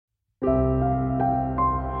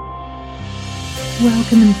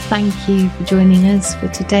Welcome and thank you for joining us for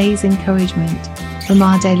today's encouragement from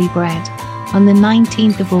Our Daily Bread on the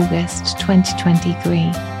 19th of August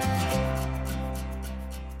 2023.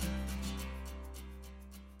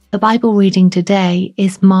 The Bible reading today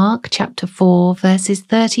is Mark chapter 4 verses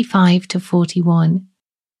 35 to 41.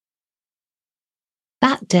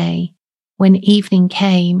 That day, when evening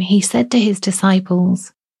came, he said to his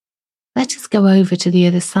disciples, "Let us go over to the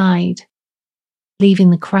other side."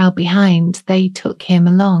 Leaving the crowd behind, they took him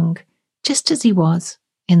along, just as he was,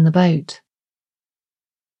 in the boat.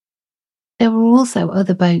 There were also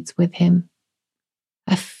other boats with him.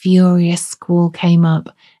 A furious squall came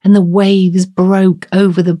up, and the waves broke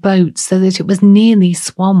over the boat so that it was nearly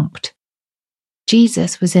swamped.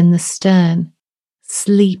 Jesus was in the stern,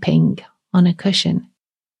 sleeping on a cushion.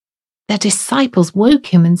 Their disciples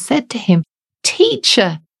woke him and said to him,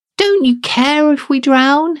 "Teacher, don't you care if we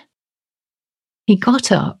drown?" He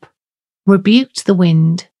got up, rebuked the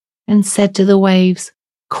wind, and said to the waves,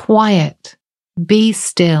 "Quiet, be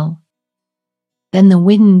still." Then the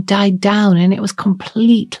wind died down and it was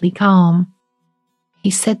completely calm. He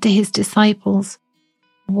said to his disciples,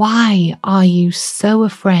 "Why are you so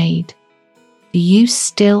afraid? Do you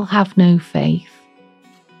still have no faith?"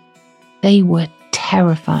 They were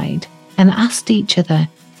terrified and asked each other,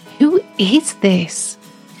 "Who is this?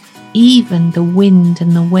 Even the wind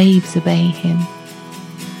and the waves obey him."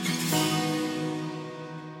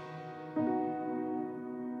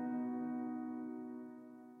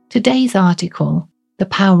 Today's article, The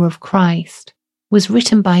Power of Christ, was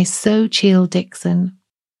written by Xochitl Dixon.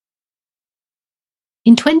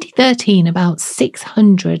 In 2013, about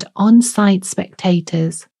 600 on-site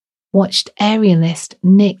spectators watched aerialist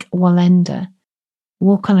Nik Wallenda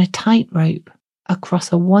walk on a tightrope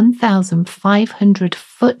across a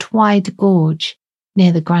 1,500-foot-wide gorge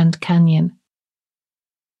near the Grand Canyon.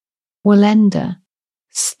 Wallenda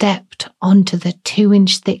stepped onto the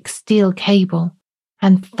 2-inch thick steel cable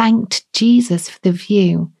and thanked Jesus for the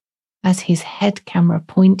view as his head camera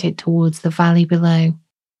pointed towards the valley below.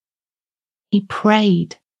 He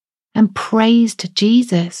prayed and praised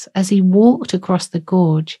Jesus as he walked across the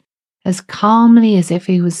gorge as calmly as if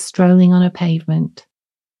he was strolling on a pavement.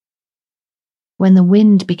 When the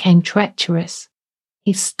wind became treacherous,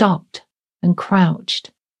 he stopped and crouched.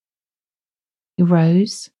 He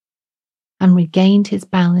rose and regained his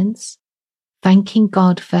balance, thanking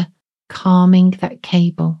God for calming that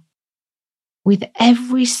cable. With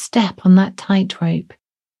every step on that tightrope,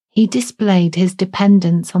 he displayed his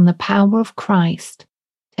dependence on the power of Christ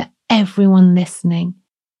to everyone listening,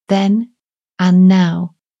 then and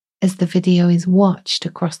now, as the video is watched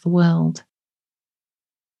across the world.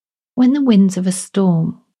 When the winds of a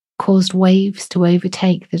storm caused waves to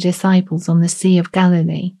overtake the disciples on the Sea of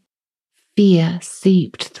Galilee, fear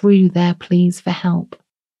seeped through their pleas for help.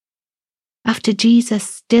 After Jesus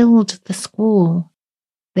stilled the squall,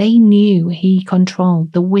 they knew he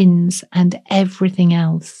controlled the winds and everything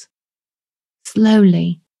else.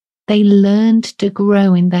 Slowly, they learned to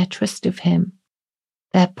grow in their trust of him.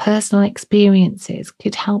 Their personal experiences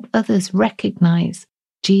could help others recognize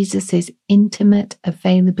Jesus' intimate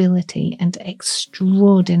availability and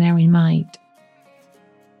extraordinary might.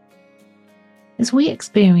 As we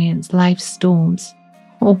experience life's storms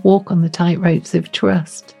or walk on the tightropes of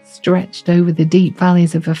trust stretched over the deep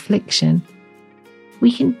valleys of affliction,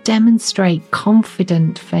 we can demonstrate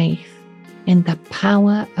confident faith in the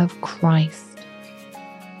power of Christ.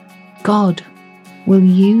 God will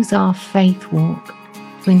use our faith walk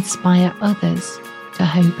to inspire others to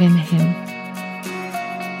hope in him.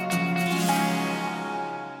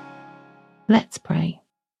 Let's pray.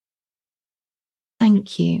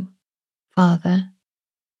 Thank you, Father,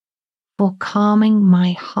 for calming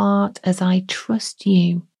my heart as I trust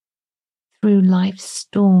you through life's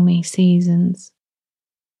stormy seasons.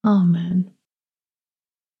 Amen.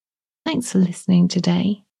 Thanks for listening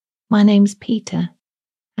today. My name's Peter,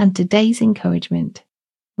 and today's encouragement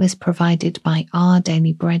was provided by Our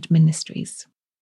Daily Bread Ministries.